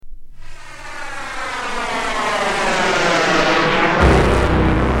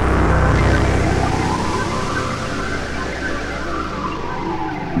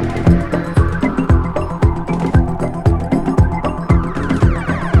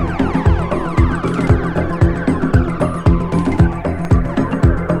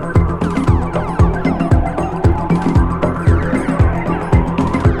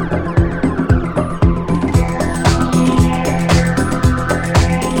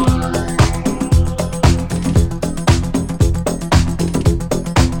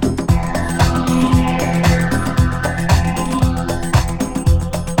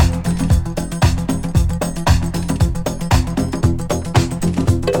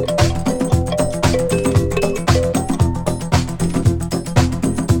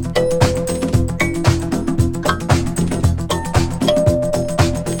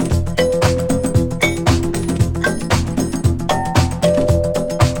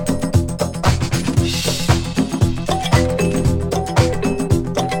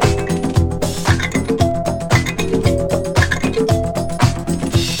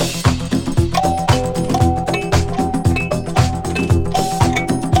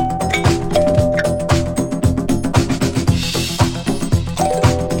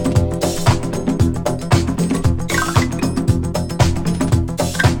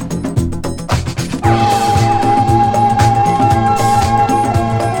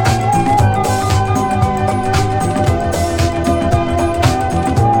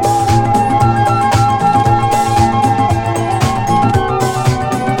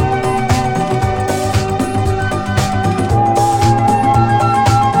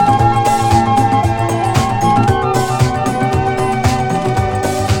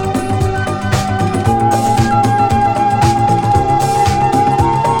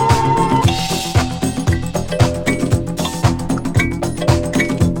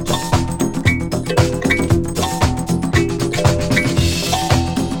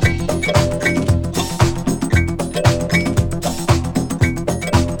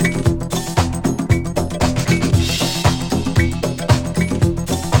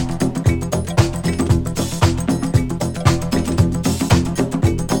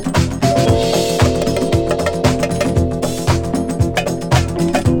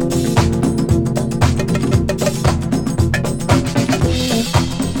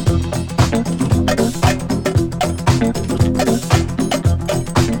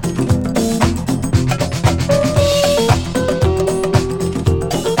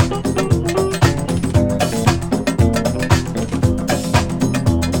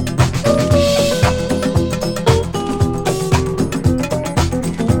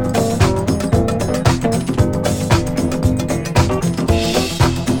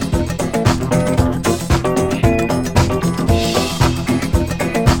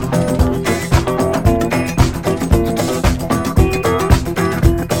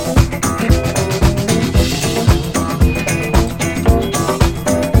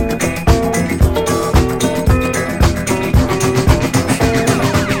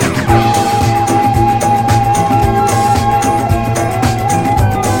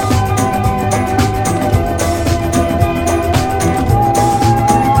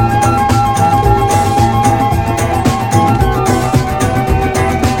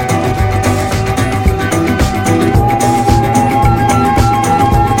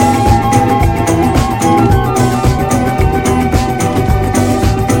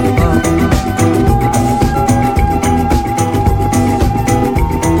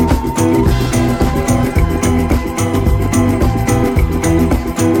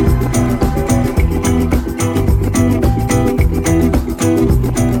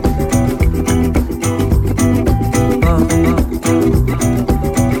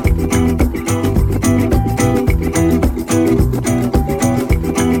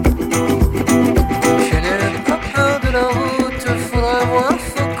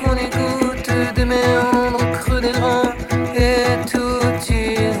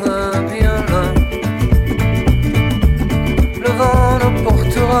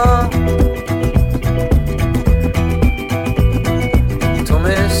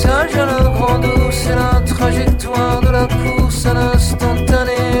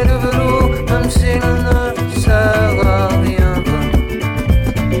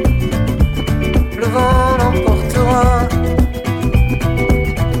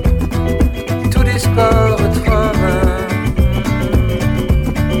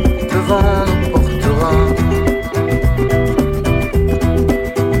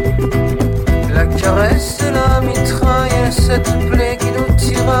cette plaie qui nous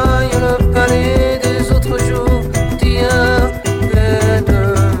tiraille le palais des autres jours, d'hier et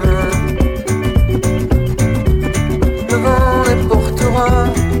demain. Le vent les portera.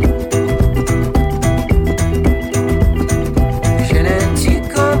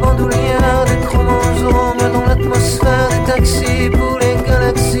 Génétique en bandoulière, des chromosomes dans l'atmosphère des taxis pour les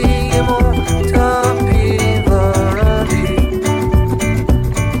galaxies et mon tapis volant.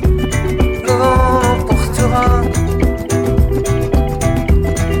 Le vent portera.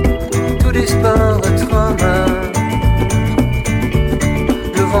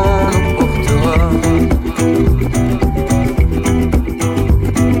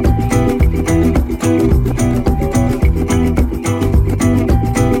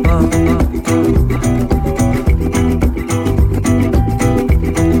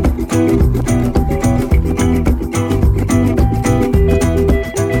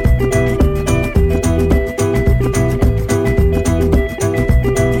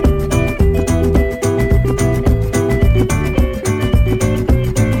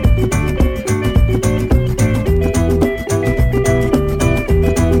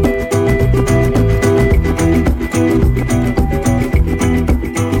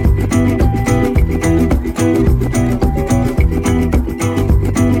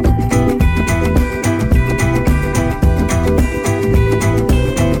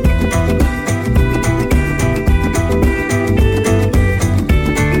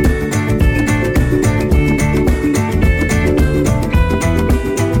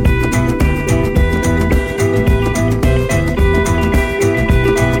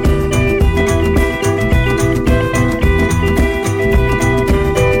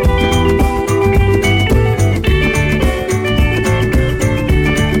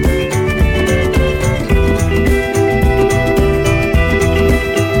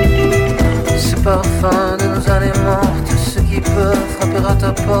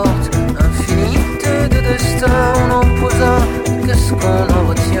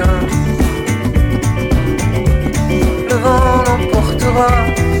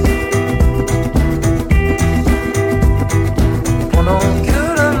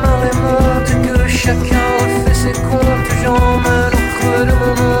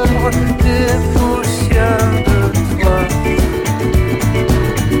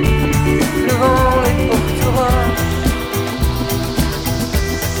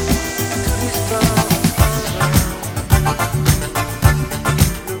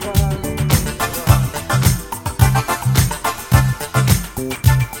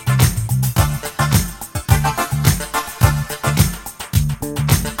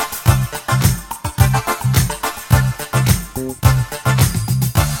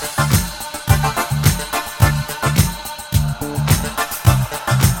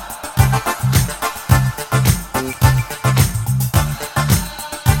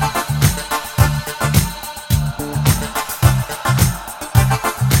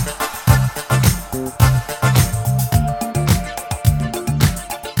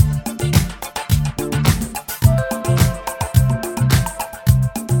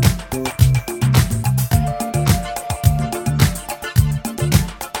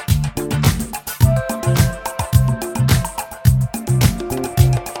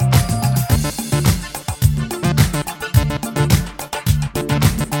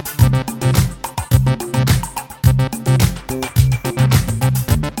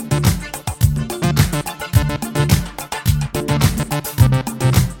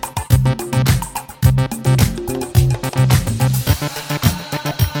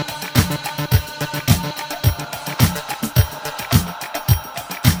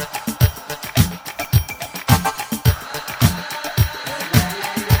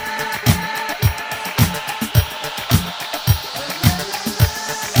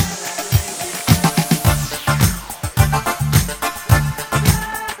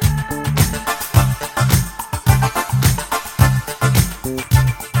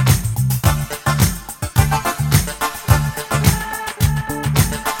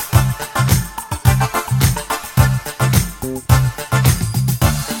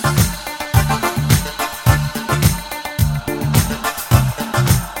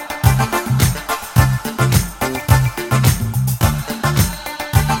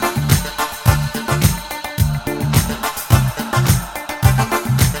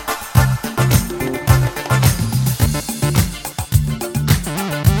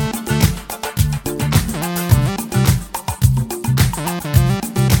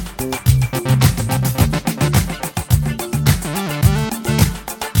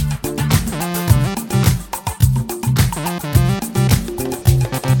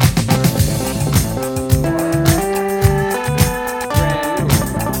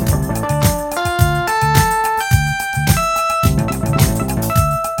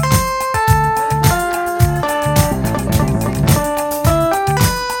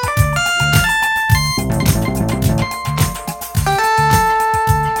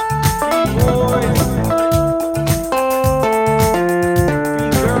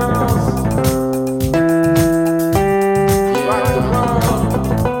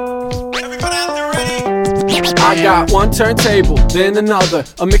 I got one turntable, then another,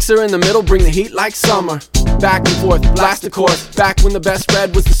 a mixer in the middle, bring the heat like summer. Back and forth, blast the chorus, back when the best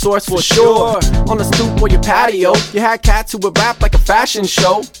red was the source for sure. On the stoop or your patio, you had cats who would rap like a fashion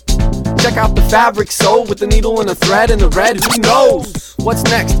show. Check out the fabric sewed with the needle and a thread in the red, who knows? What's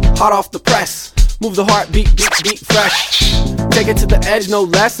next? Hot off the press. Move the heartbeat, beat fresh. Take it to the edge, no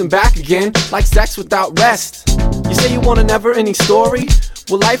less, and back again, like sex without rest. You say you want a never-ending story?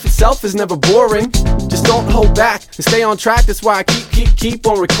 Well, life itself is never boring. Just don't hold back and stay on track. That's why I keep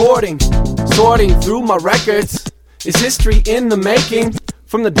on recording. Sorting through my records is history in the making.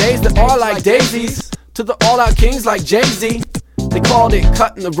 From the days that are like daisies to the all-out kings like Jay-Z. They called it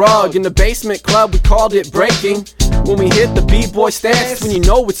cutting the rug. In the basement club, we called it breaking. When we hit the b-boy stance, when you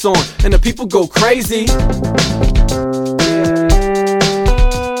know it's on and the people go crazy.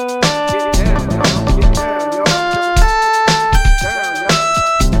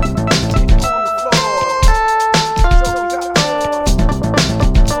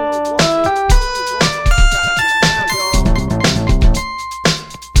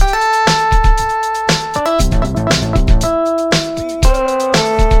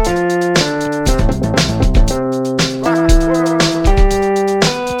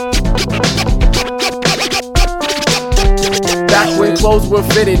 Clothes were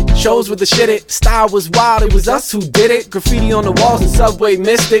fitted, shows with the shit it. Style was wild, it was us who did it. Graffiti on the walls and subway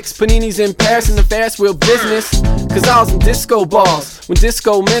mystics. Paninis in Paris and the Ferris wheel business. Cause I was in disco balls, when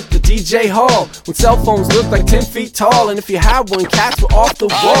disco meant the DJ hall. When cell phones looked like 10 feet tall. And if you had one, cats were off the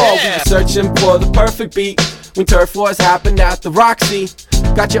wall. We were searching for the perfect beat when turf wars happened at the Roxy.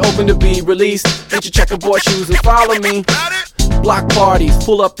 Got you open to be released. Get your checkerboard shoes and follow me. Block parties,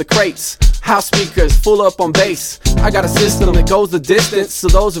 pull up the crates. House speakers, full up on bass. I got a system that goes the distance, so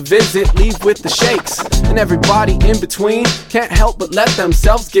those who visit leave with the shakes. And everybody in between can't help but let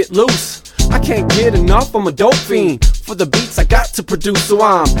themselves get loose. I can't get enough, I'm a dope fiend. For the beats I got to produce, so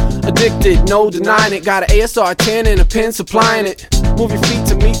I'm addicted, no denying it. Got an ASR 10 and a pen supplying it. Move your feet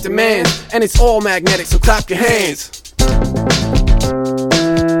to meet demands, and it's all magnetic, so clap your hands.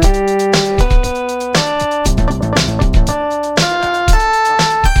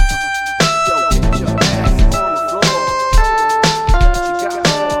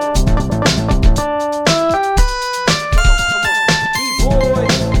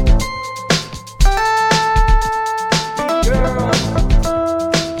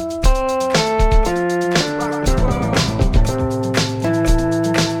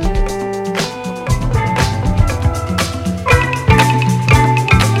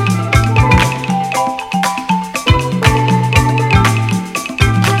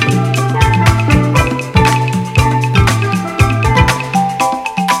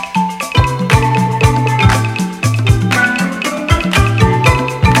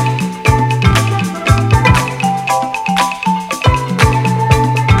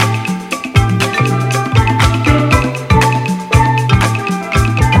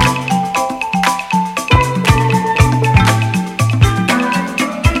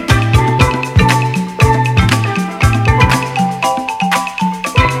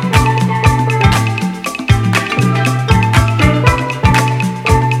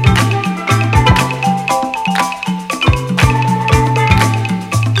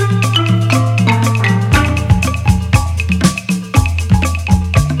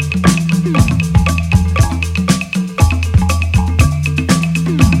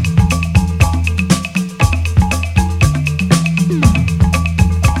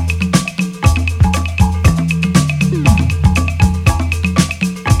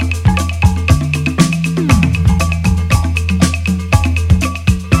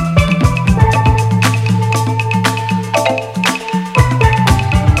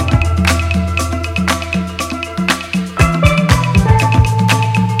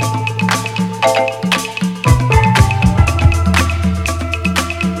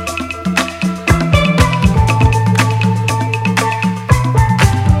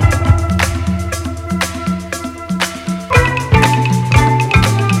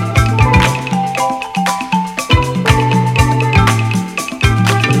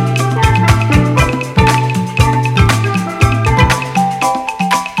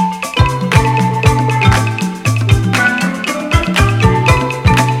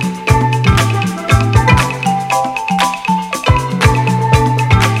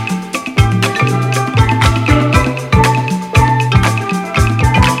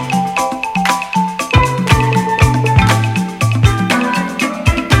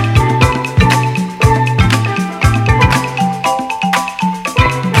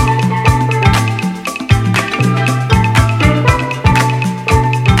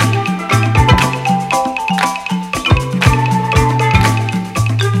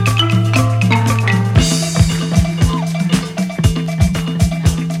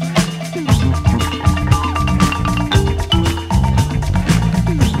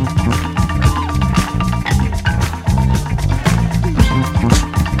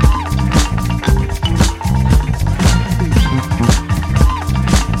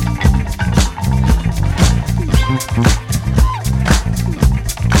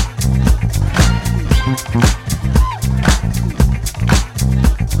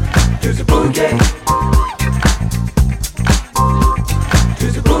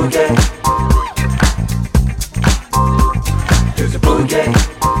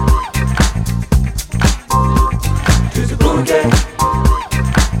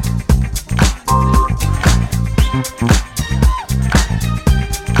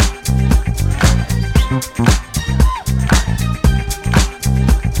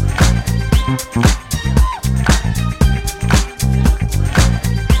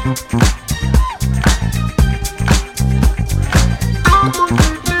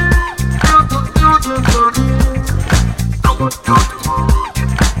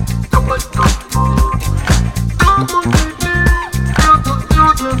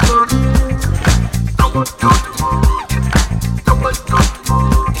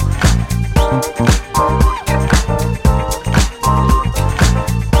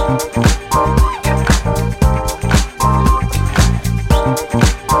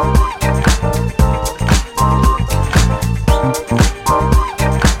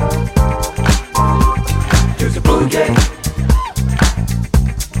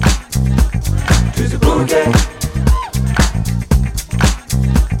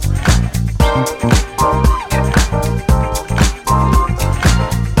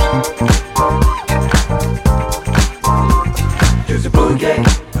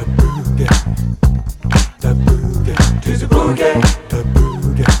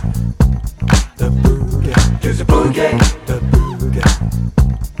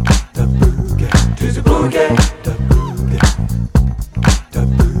 the boogie, to the boogie, the boogie, the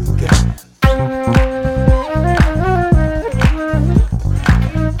boogie.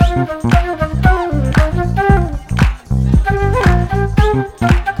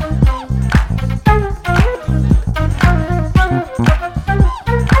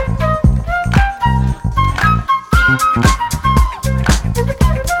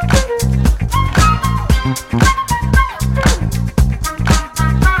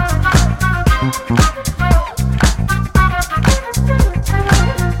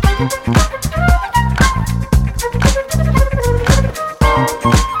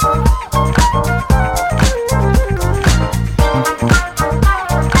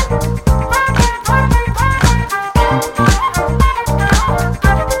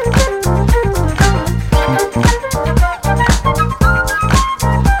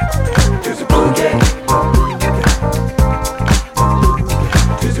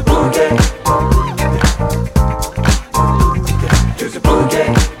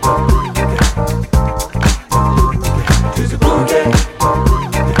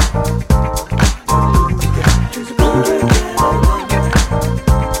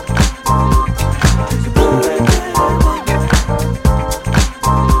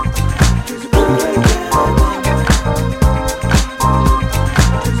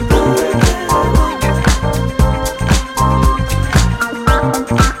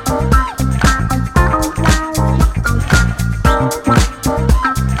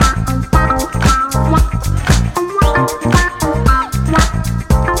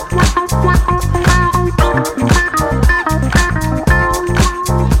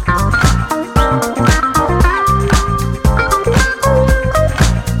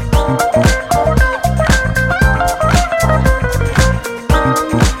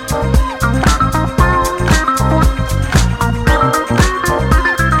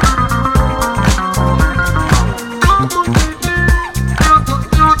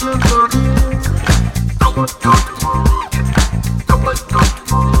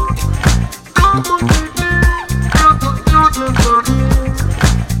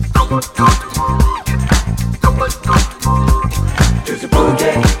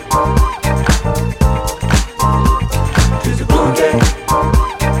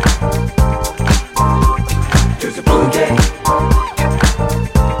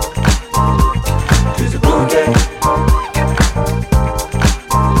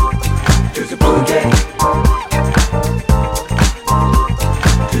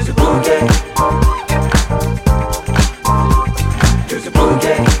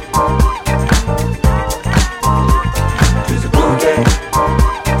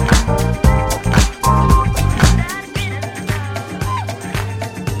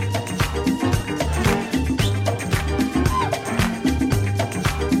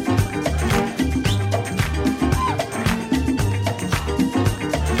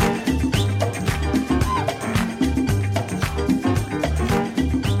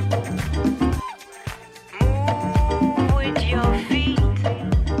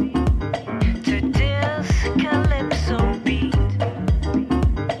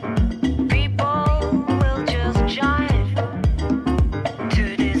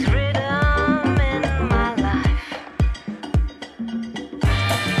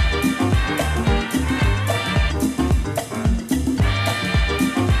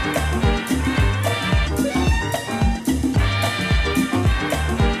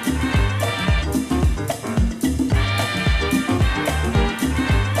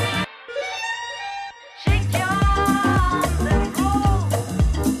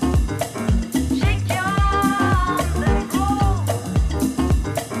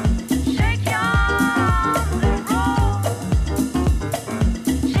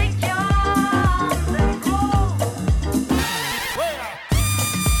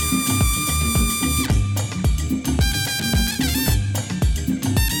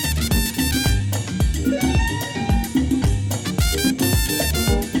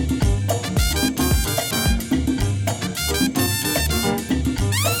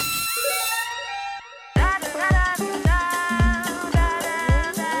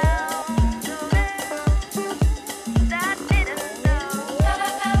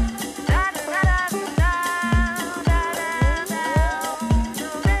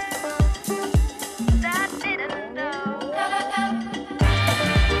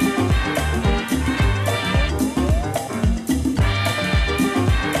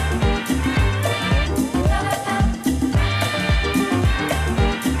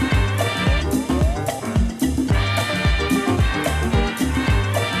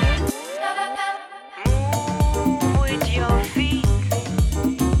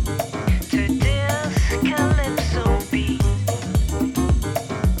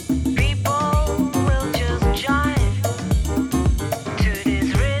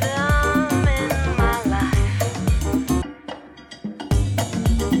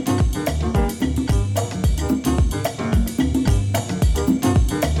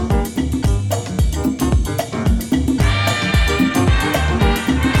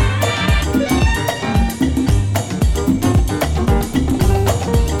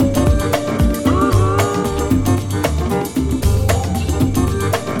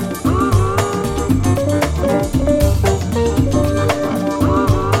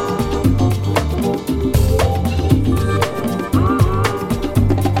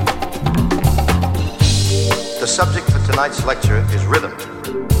 subject for tonight's lecture is rhythm.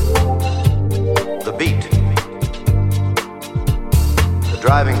 The beat. The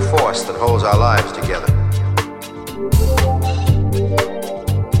driving force that holds our lives together.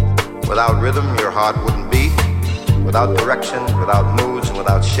 Without rhythm, your heart wouldn't beat. Without direction, without moods, and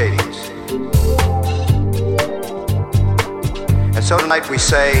without shadings. And so tonight we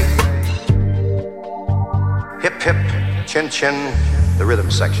say, hip hip, chin chin, the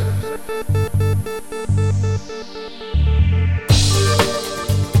rhythm section.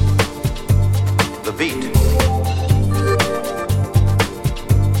 The beat.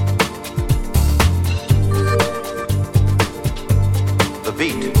 The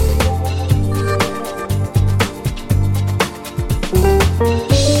beat.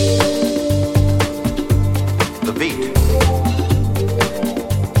 The beat.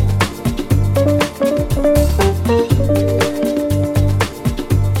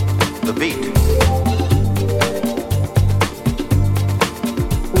 The beat.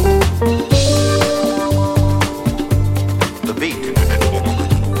 The beat.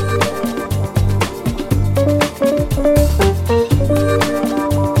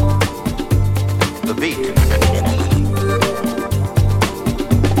 The beat.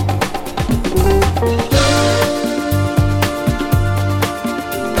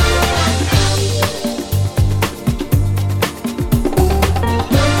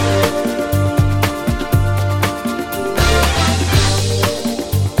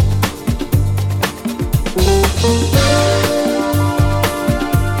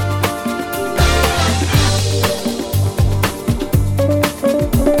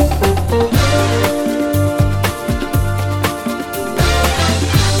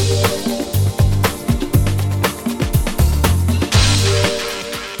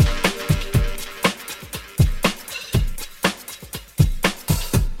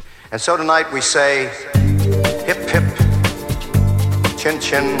 And so tonight we say, hip hip, chin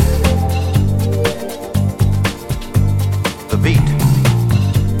chin, the beat.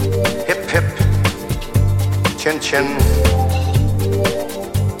 Hip hip, chin chin,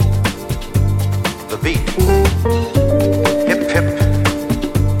 the beat. Hip hip,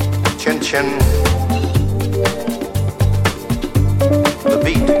 chin chin, the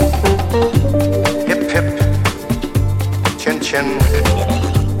beat. Hip hip, chin chin.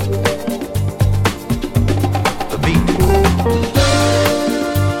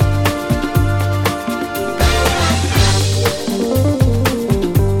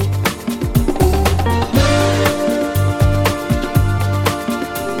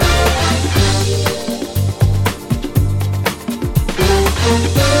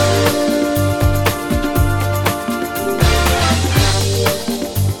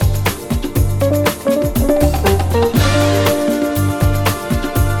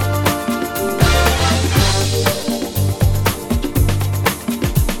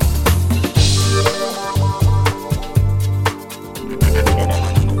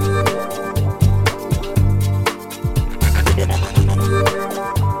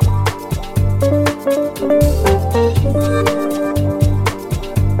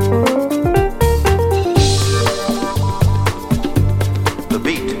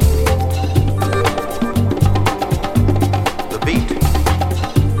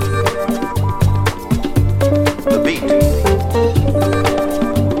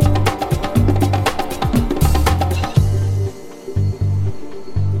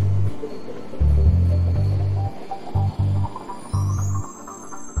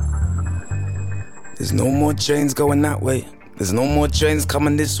 There's no more trains going that way. There's no more trains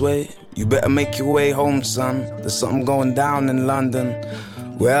coming this way. You better make your way home, son. There's something going down in London.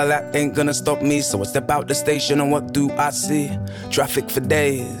 Well, that ain't gonna stop me, so I step out the station and what do I see? Traffic for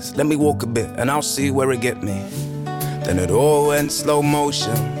days. Let me walk a bit and I'll see where it get me. Then it all went slow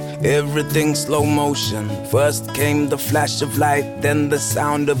motion. Everything slow motion. First came the flash of light, then the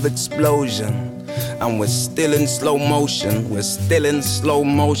sound of explosion. And we're still in slow motion. We're still in slow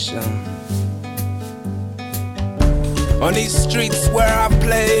motion. On these streets where I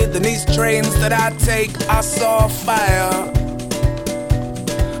played, and these trains that I take, I saw fire.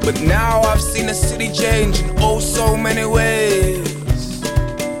 But now I've seen the city change in oh so many ways.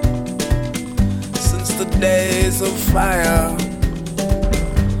 Since the days of fire.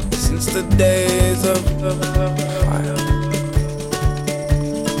 Since the days of fire.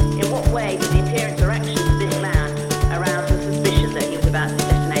 In what way did the appearance or actions of this man arouse the suspicion that he was about to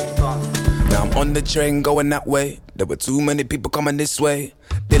detonate a bomb? Now I'm on the train going that way. There were too many people coming this way.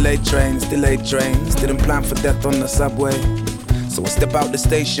 Delayed trains, didn't plan for death on the subway. So I step out the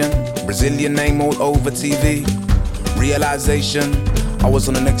station, Brazilian name all over TV. Realization, I was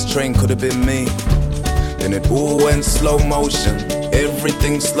on the next train, could have been me. Then it all went slow motion,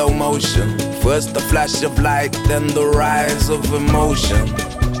 everything slow motion. First the flash of light, then the rise of emotion.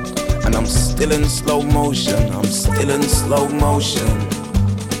 And I'm still in slow motion, I'm still in slow motion.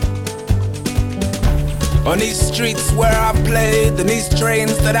 On these streets where I played, and these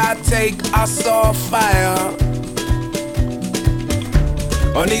trains that I take, I saw fire.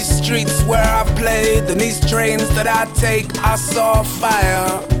 On these streets where I played, and these trains that I take, I saw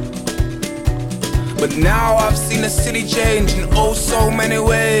fire. But now I've seen the city change in oh so many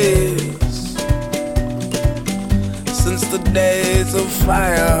ways. Since the days of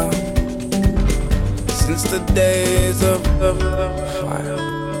fire, since the days of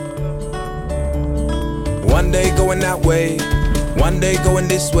fire. One day going that way, one day going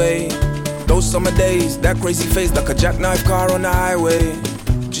this way. Those summer days, that crazy face like a jackknife car on the highway.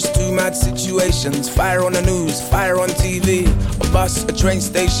 Just two mad situations, fire on the news, fire on TV. A bus, a train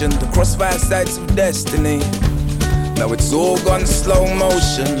station, the crossfire sights of destiny. Now it's all gone slow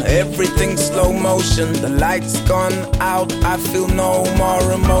motion, everything slow motion. The lights gone out, I feel no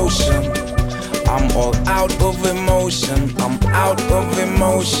more emotion. I'm all out of emotion, I'm out of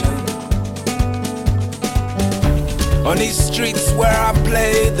emotion. On these streets where I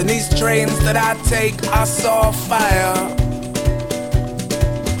played, and these trains that I take, I saw fire.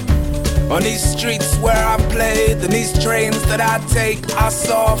 On these streets where I played, and these trains that I take, I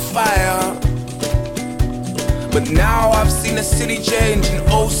saw fire. But now I've seen the city change in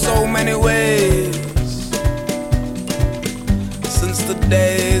oh so many ways. Since the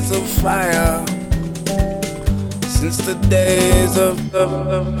days of fire, since the days of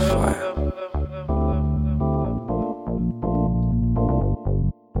fire.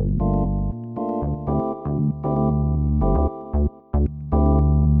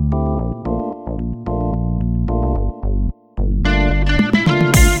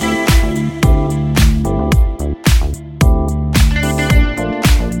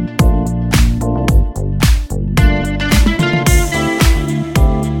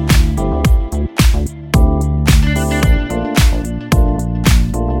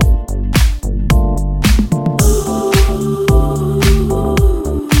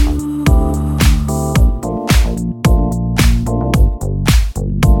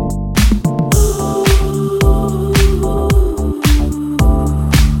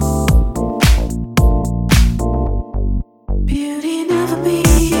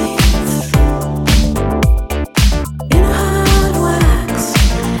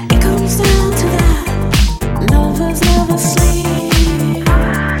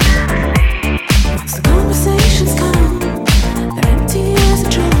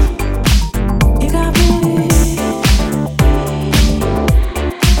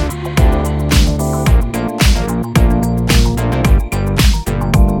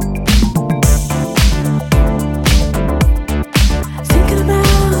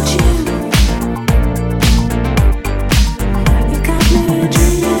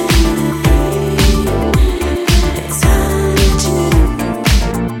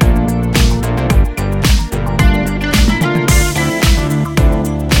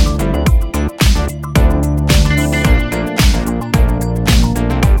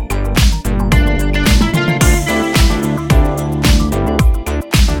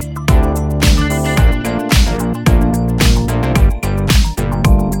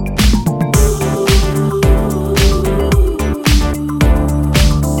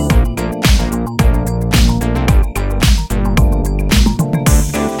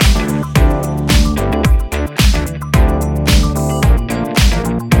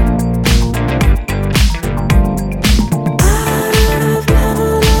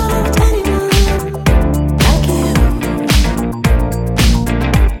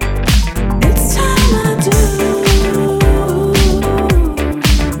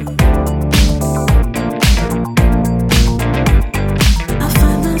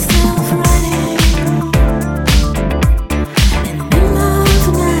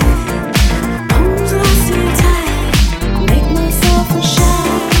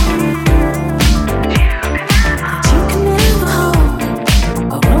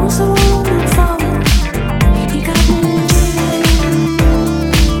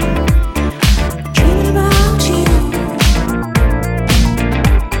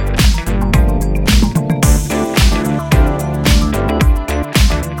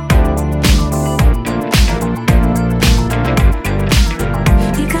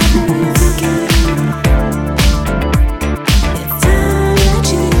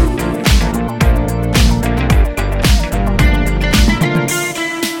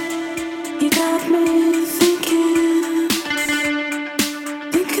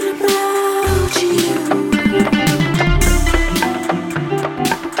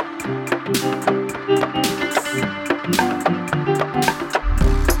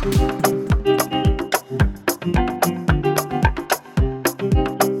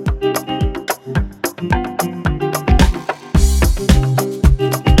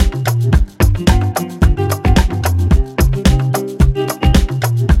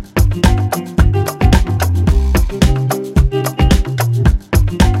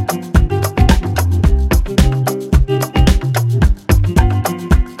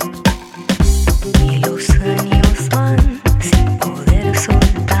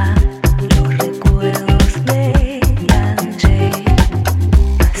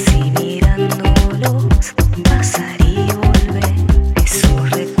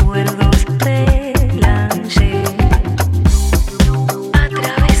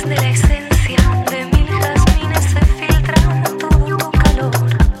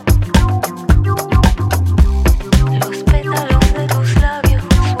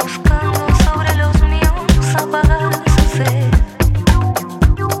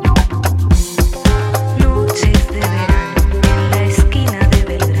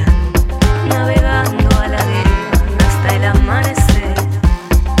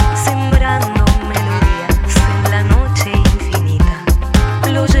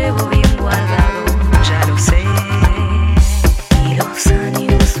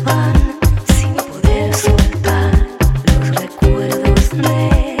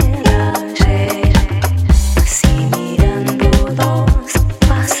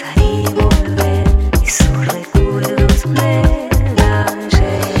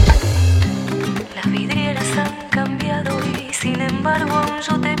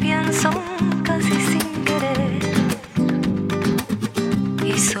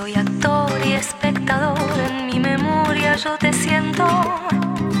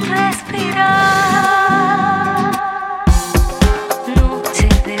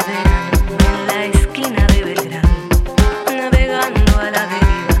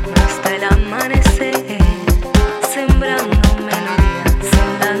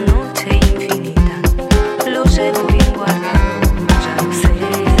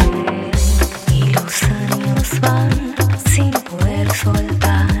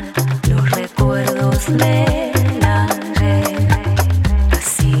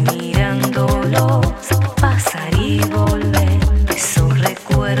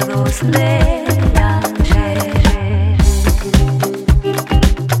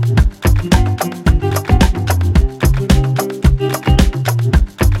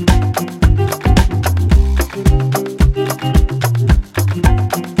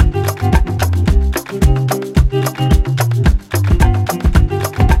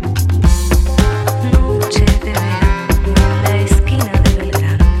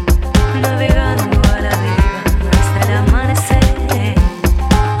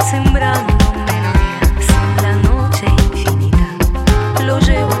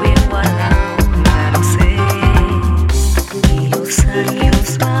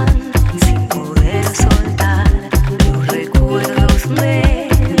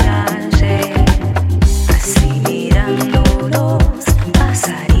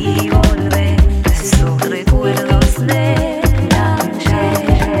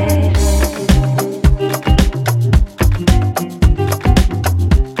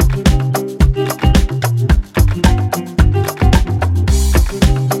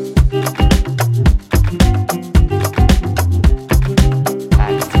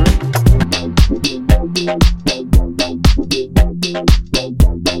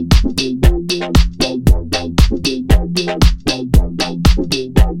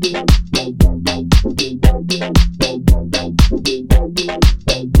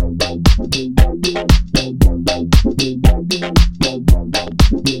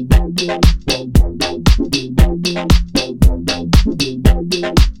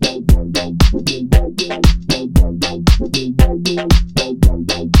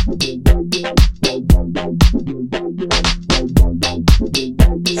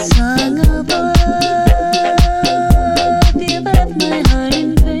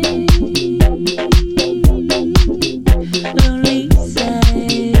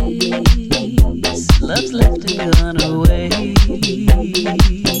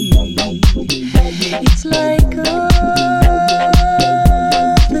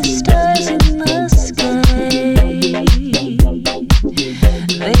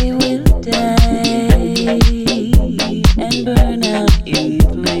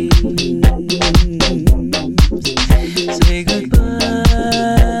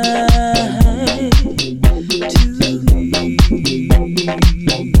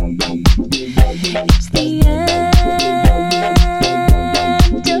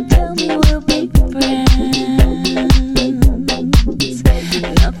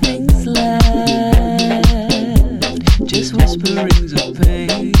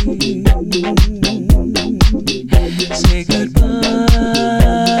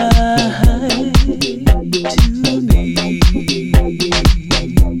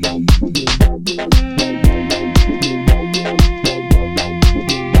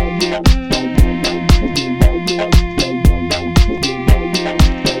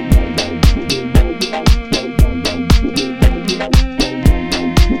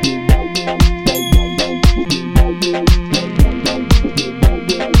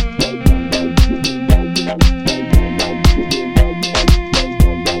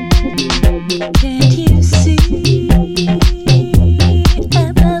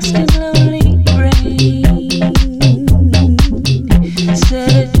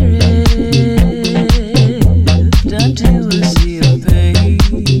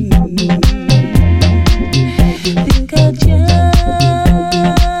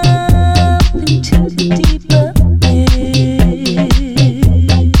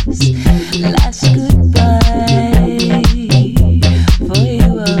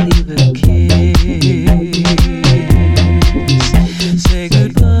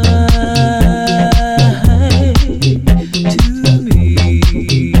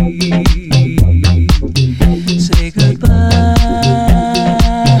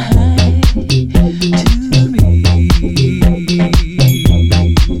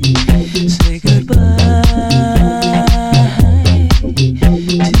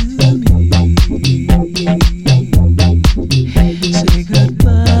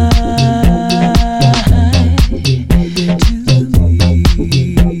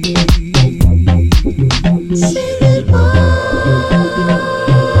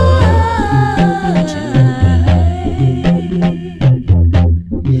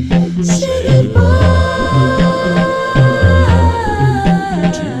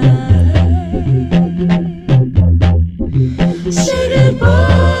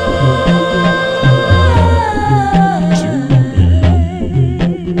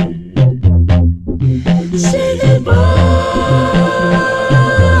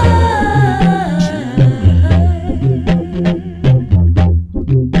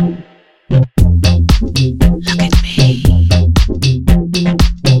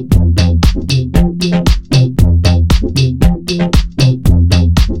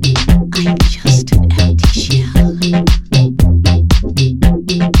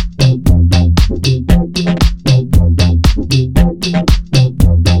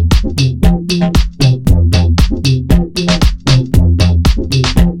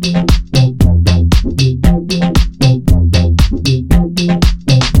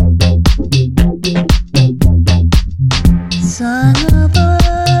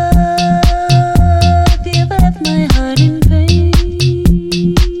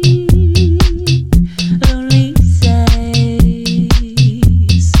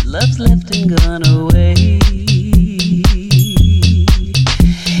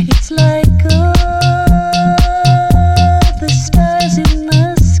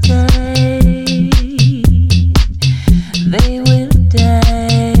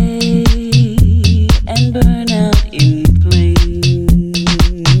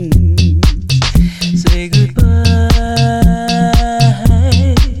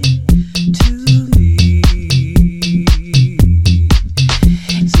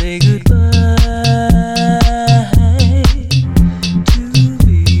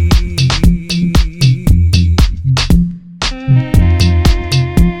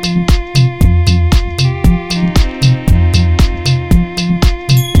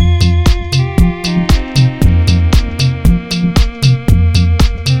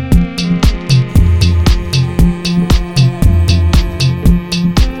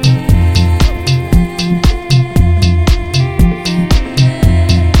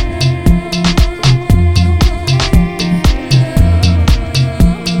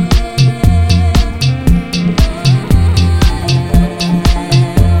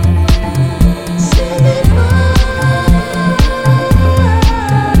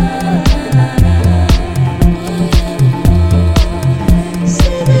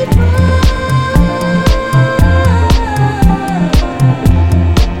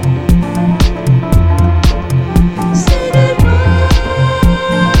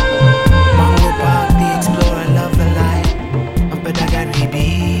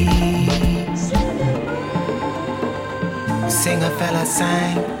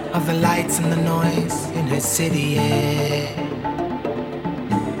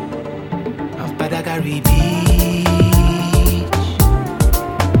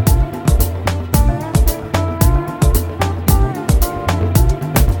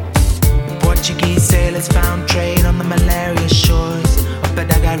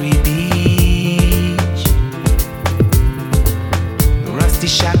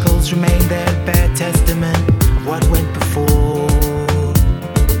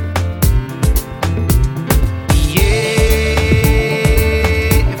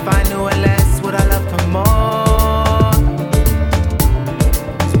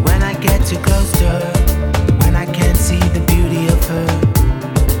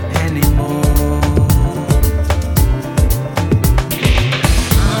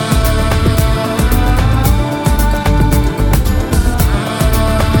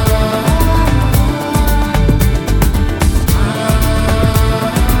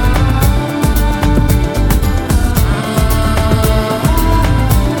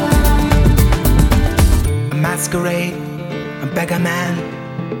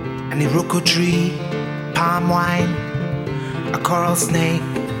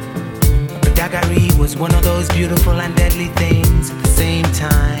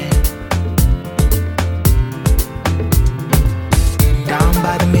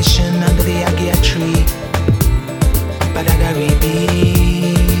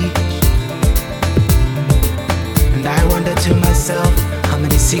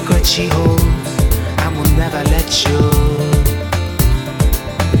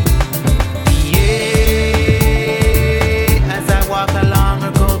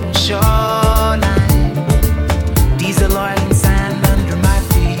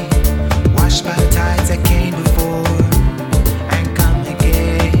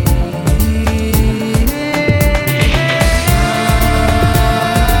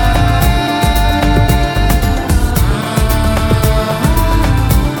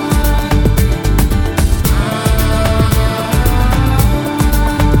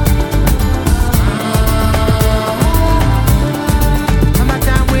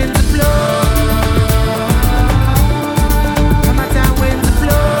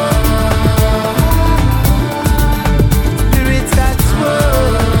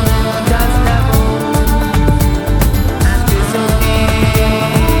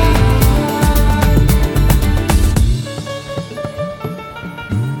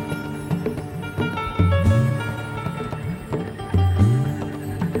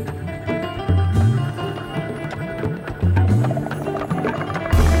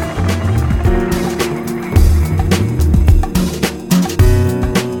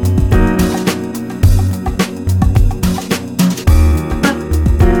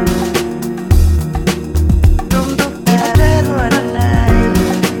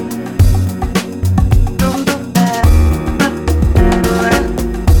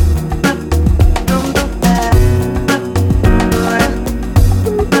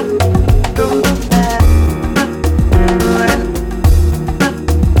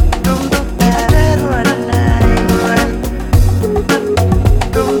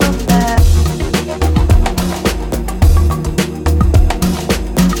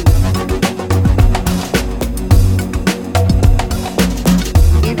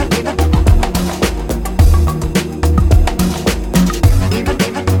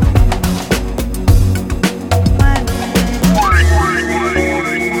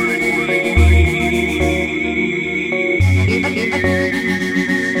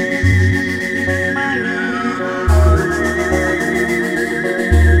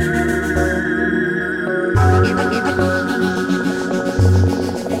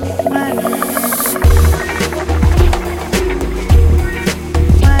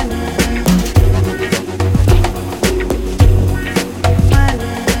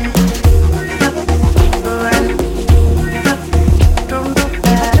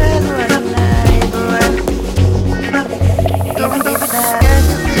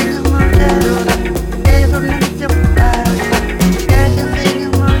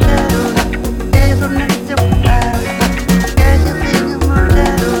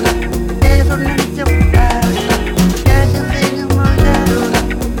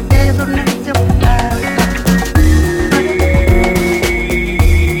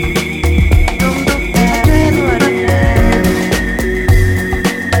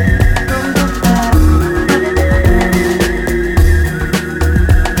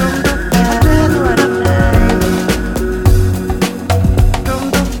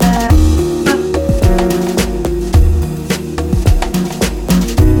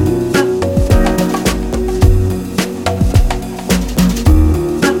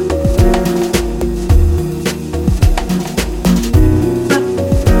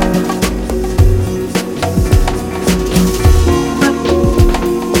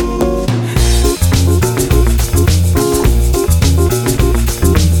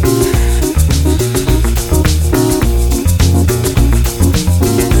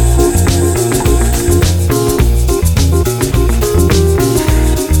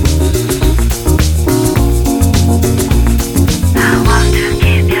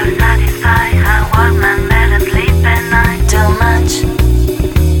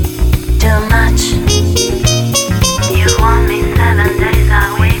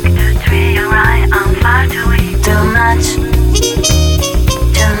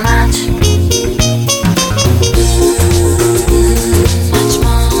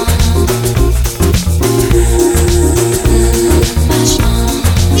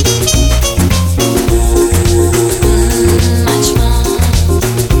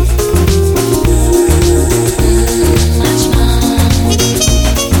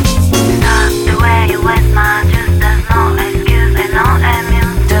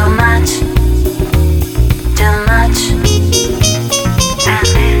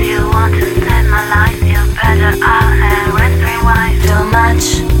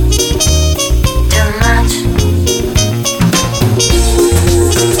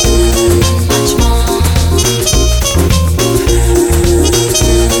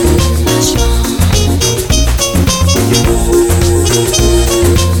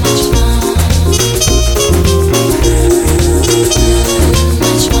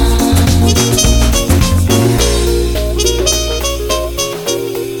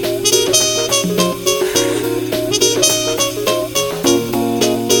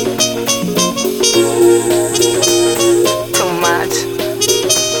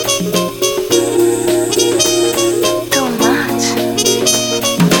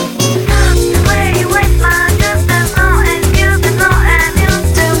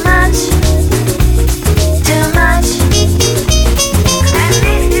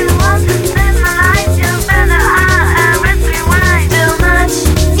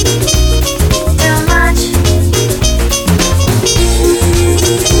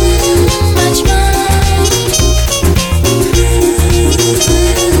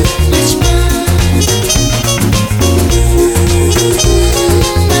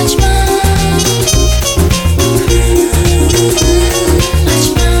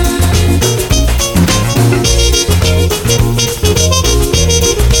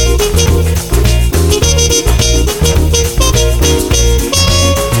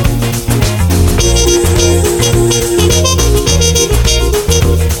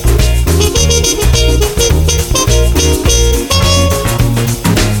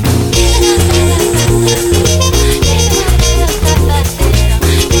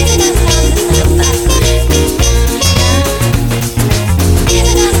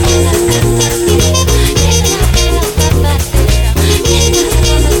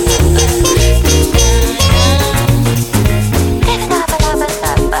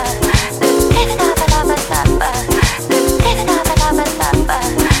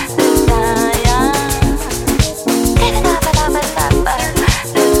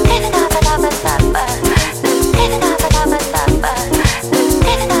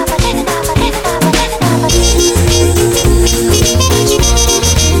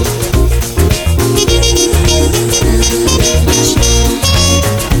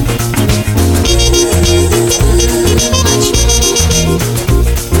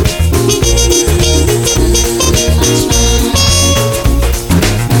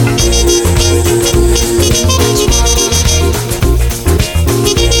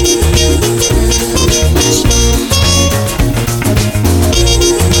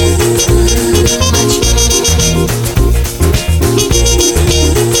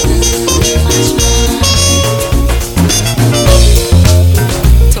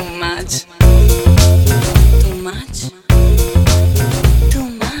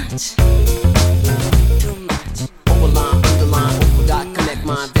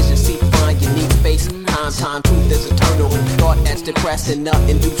 time, truth is eternal. Thought etched and pressed in the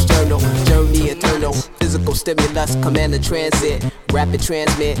induced journal. Journey eternal, physical stimulus, command the transit. Rapid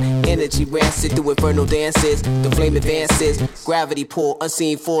transmit, energy rancid through infernal dances. The flame advances, gravity pull,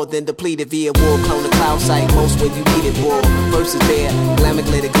 unseen for, then depleted via war. Clone the cloud sight, most when you need it war. Versus bare, glamour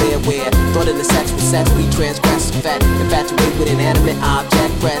glitter clear where. Thought in the sex with sex, we transgress. Fat, infatuated with inanimate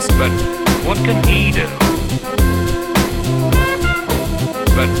object press. But what can he do?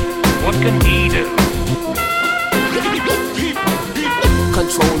 But what can he do?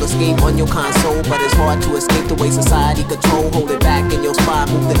 Control the scheme on your console, but it's hard to escape the way society control. Hold it back in your spine,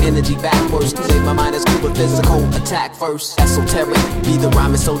 move the energy backwards. Too late, my mind is cool, but physical attack first. Esoteric, be the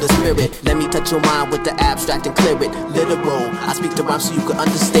rhyme and soul the spirit. Let me touch your mind with the abstract and clear it. Literal, I speak the rhyme so you can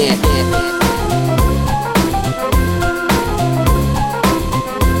understand.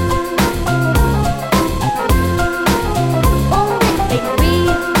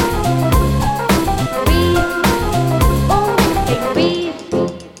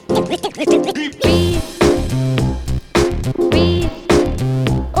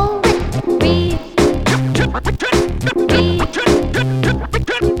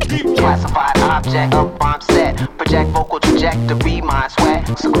 Classified object of rhyme set. Project vocal trajectory, mind sweat.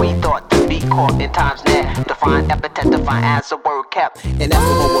 Secrete thought to be caught in time's net. Define epithet, define as a word kept.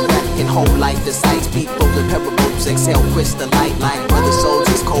 Ineffable effect can hold life in sight. Speak frozen parables, exhale crystallite. Like brother souls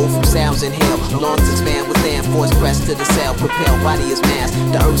is cold from sounds inhale. Lungs expand within, force pressed to the cell. Propel, body is mass,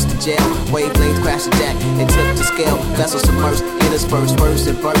 the earth's the jail. Wavelengths crash the deck, and tip to scale. Vessels submersed, interspersed, verse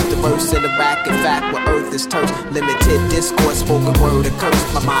and birth. The verse in the rack, in fact, where earth is terse. Limited discourse, spoken word and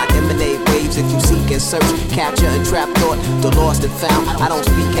curse. My mind emanate waves if you seek and search. Capture and trap thought, the lost and found. I don't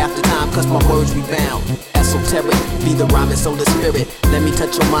speak half the time, cause my words rebound. Esoteric, be the rhyme and soul the spirit. Let me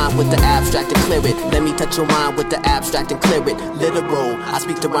touch your mind with the abstract and clear it. Let me touch your mind with the abstract and clear it. Literal, I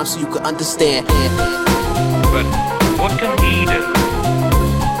speak the rhyme so you can understand. But what can he do?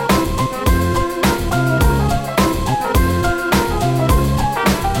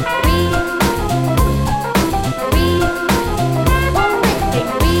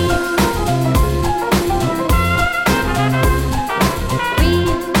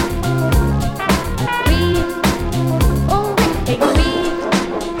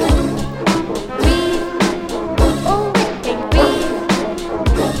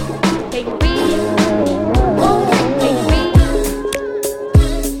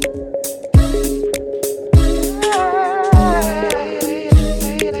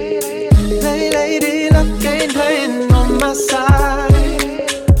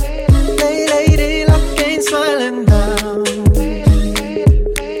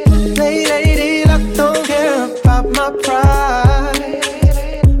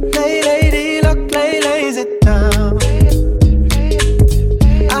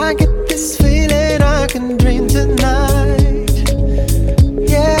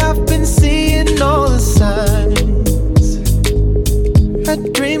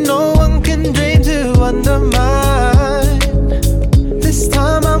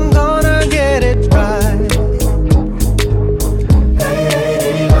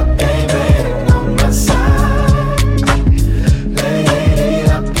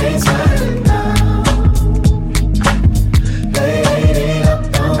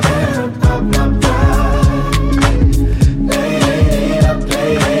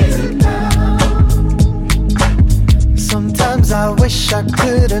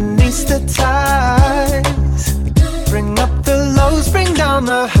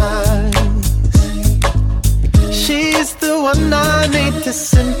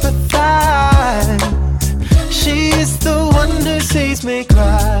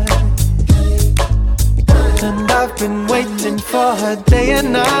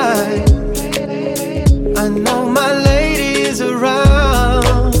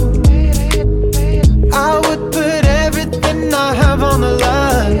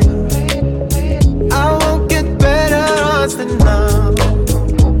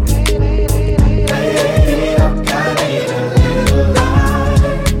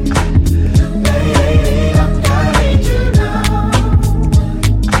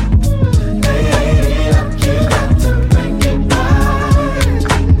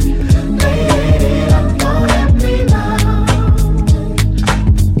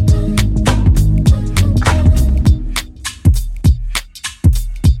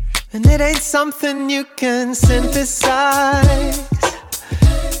 Something you can synthesize,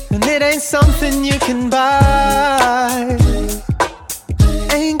 and it ain't something you can buy.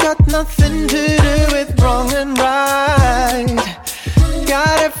 Ain't got nothing to do with wrong and right.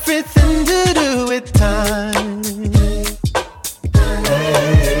 Got everything to do with time.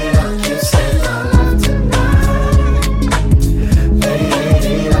 You saved my life tonight.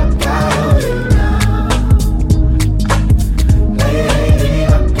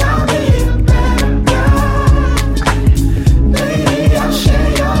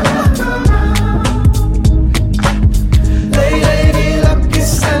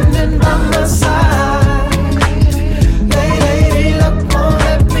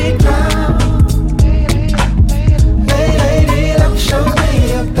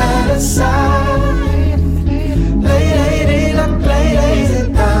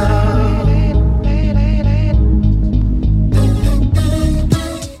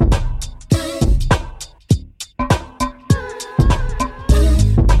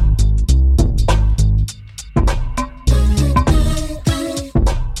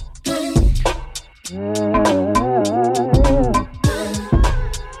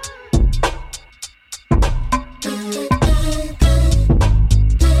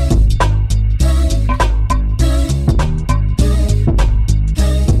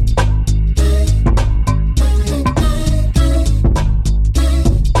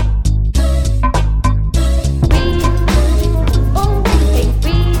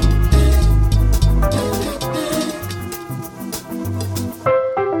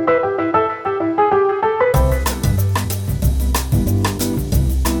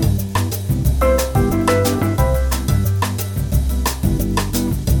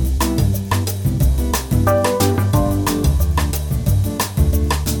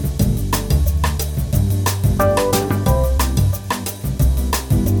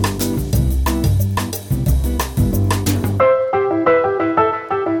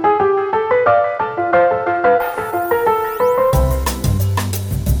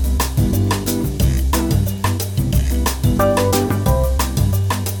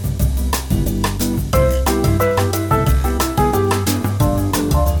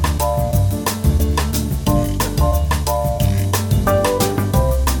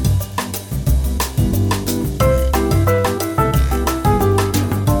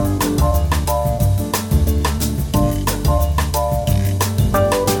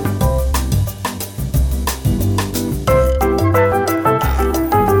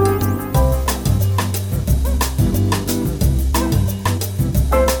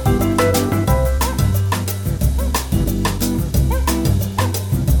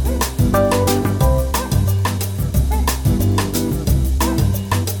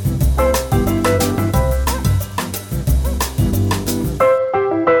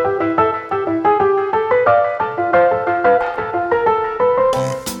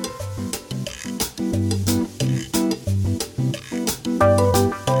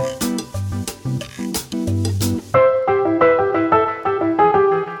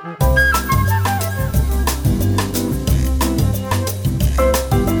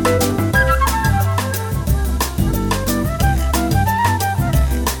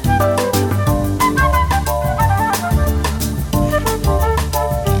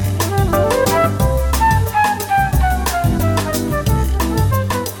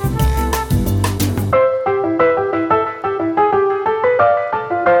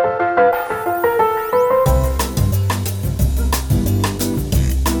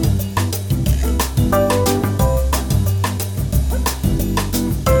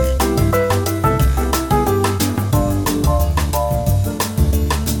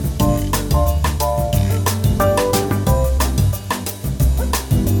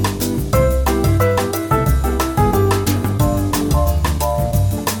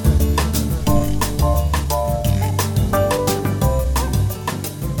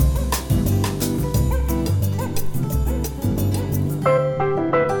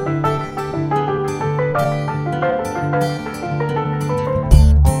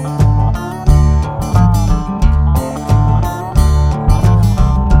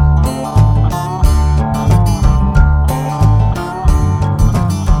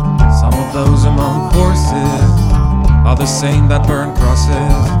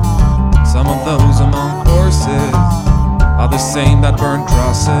 of those among forces are the same that burn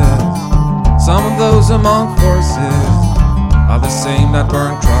crosses. Some of those among forces are the same that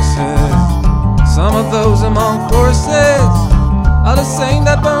burn crosses. Some of those among forces are the same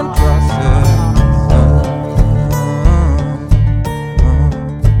that burn crosses.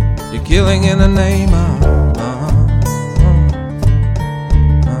 You're killing in the name of.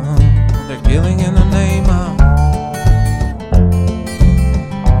 They're killing in the name of.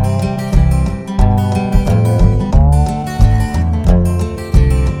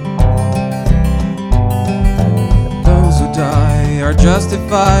 Are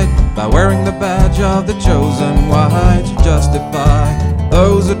justified by wearing the badge of the chosen. White, justify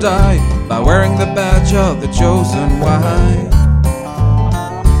those who die by wearing the badge of the chosen. White.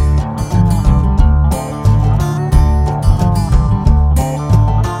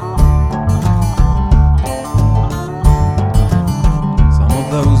 Some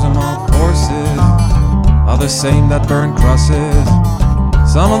of those among forces are the same that burn crosses.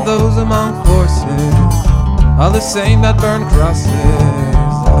 Some of those among forces are the same that burn crosses.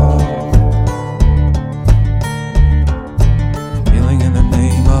 Oh. Killing in the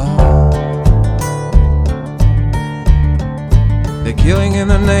name of. They're killing in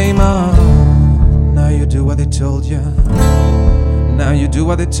the name of. Now you do what they told you. Now you do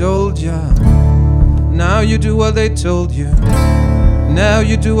what they told you. Now you do what they told you. Now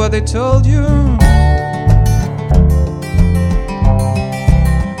you do what they told you.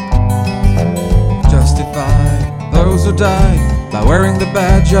 Those who die by wearing the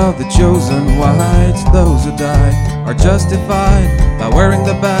badge of the chosen. Whites. Those who die are justified by wearing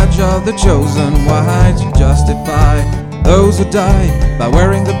the badge of the chosen. Whites. Justify those who die by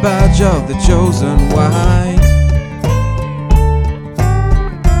wearing the badge of the chosen. Whites.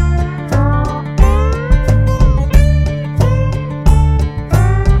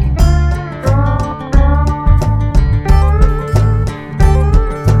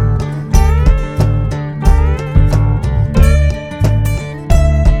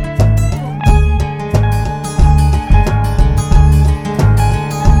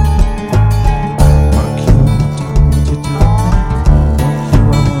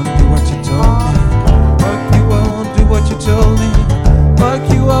 Fuck you,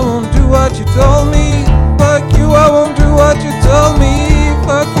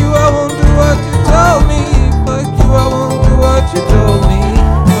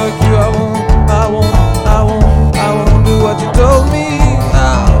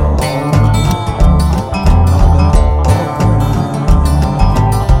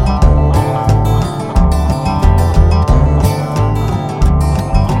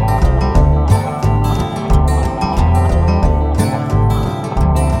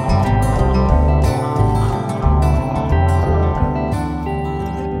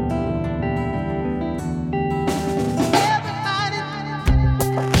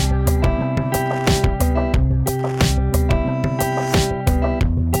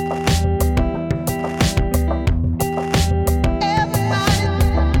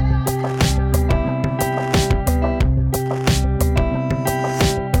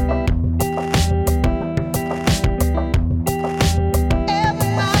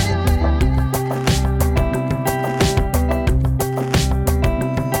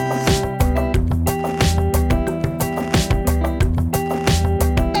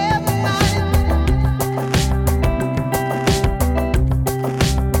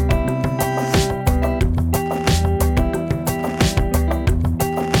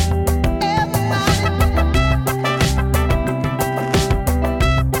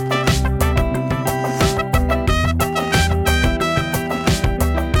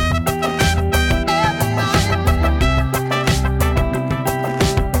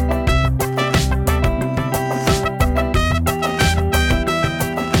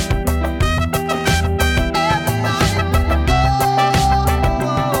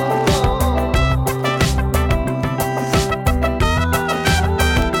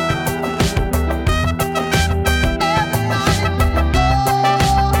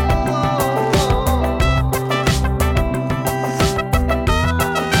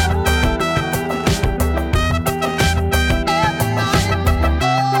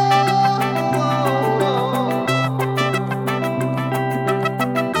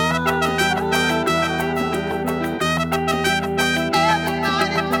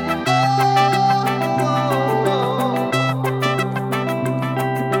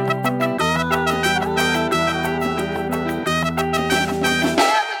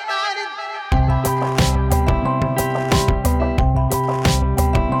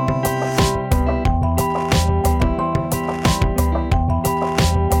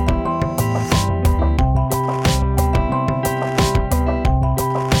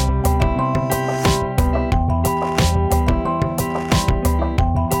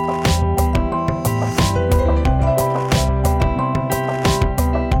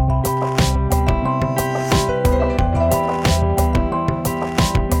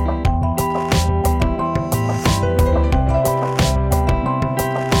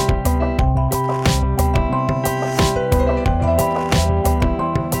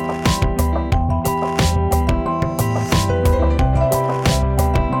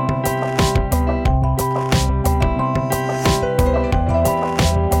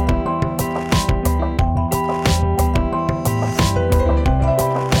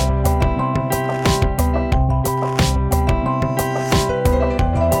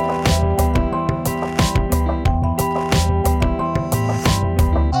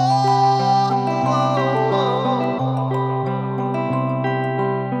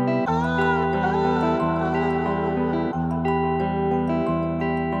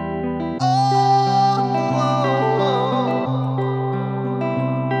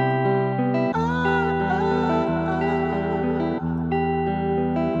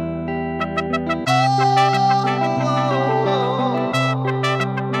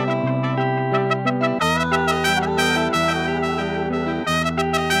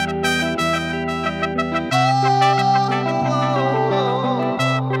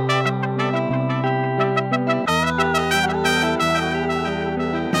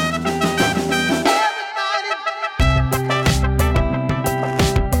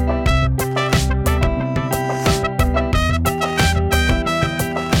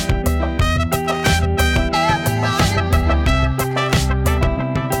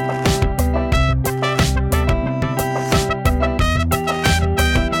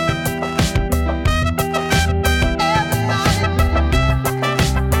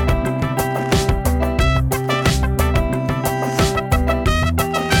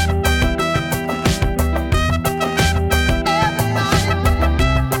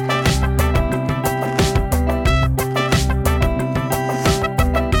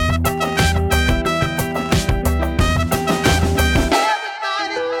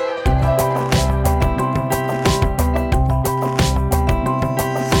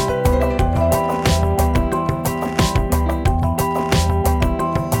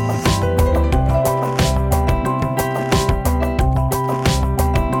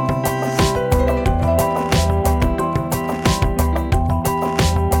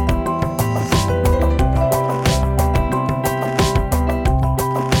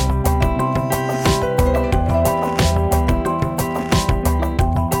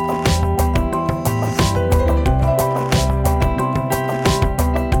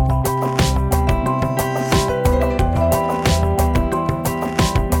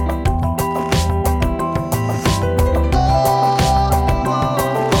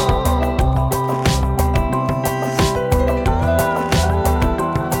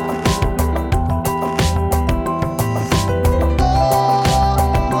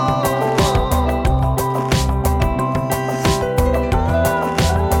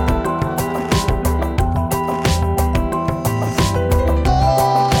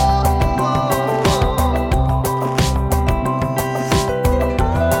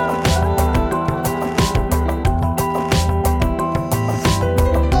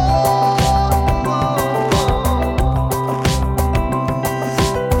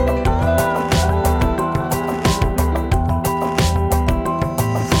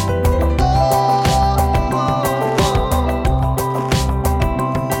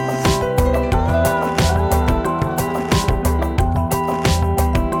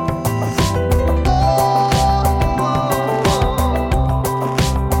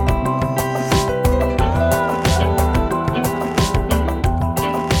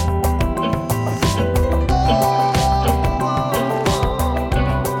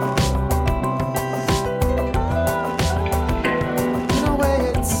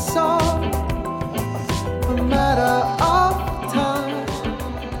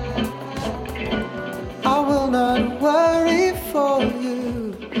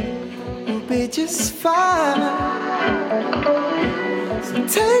 satisfied. So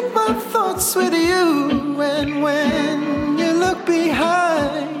take my thoughts with you, and when you look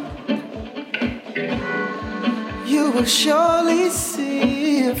behind, you will surely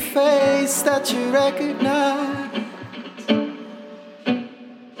see a face that you recognize.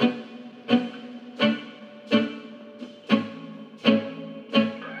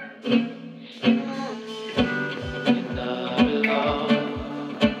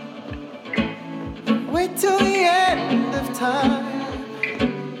 Wait till the end of time.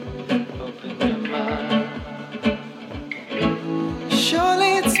 Open your mind.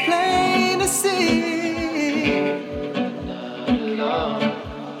 Surely it's plain to see.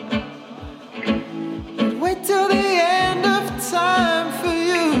 Wait till the end of time for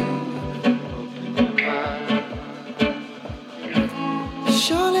you.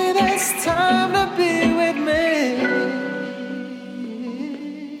 Surely there's time to be with me.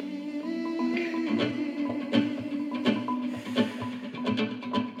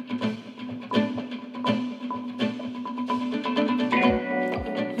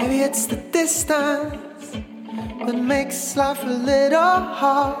 Maybe it's the distance that makes life a little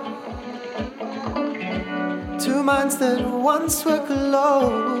hard. Two minds that once were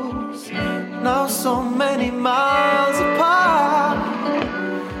close, now so many miles apart.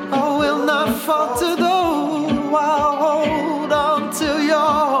 I will not falter though, I'll hold on till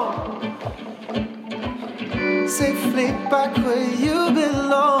you're safely back where you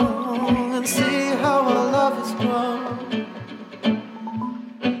belong, and see how our love has grown.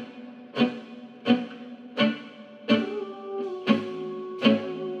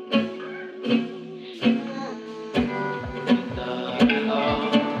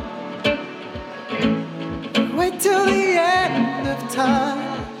 Wait till the end of time.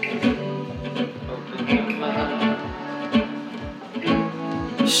 Open your mind.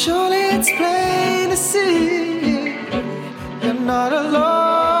 Surely it's plain to see you're not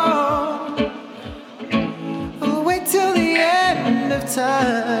alone. Oh, wait till the end of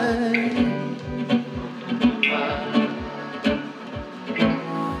time.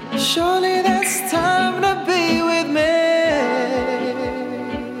 Surely there's time to be with me.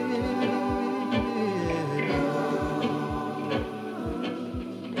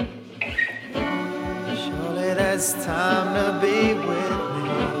 Surely there's time to be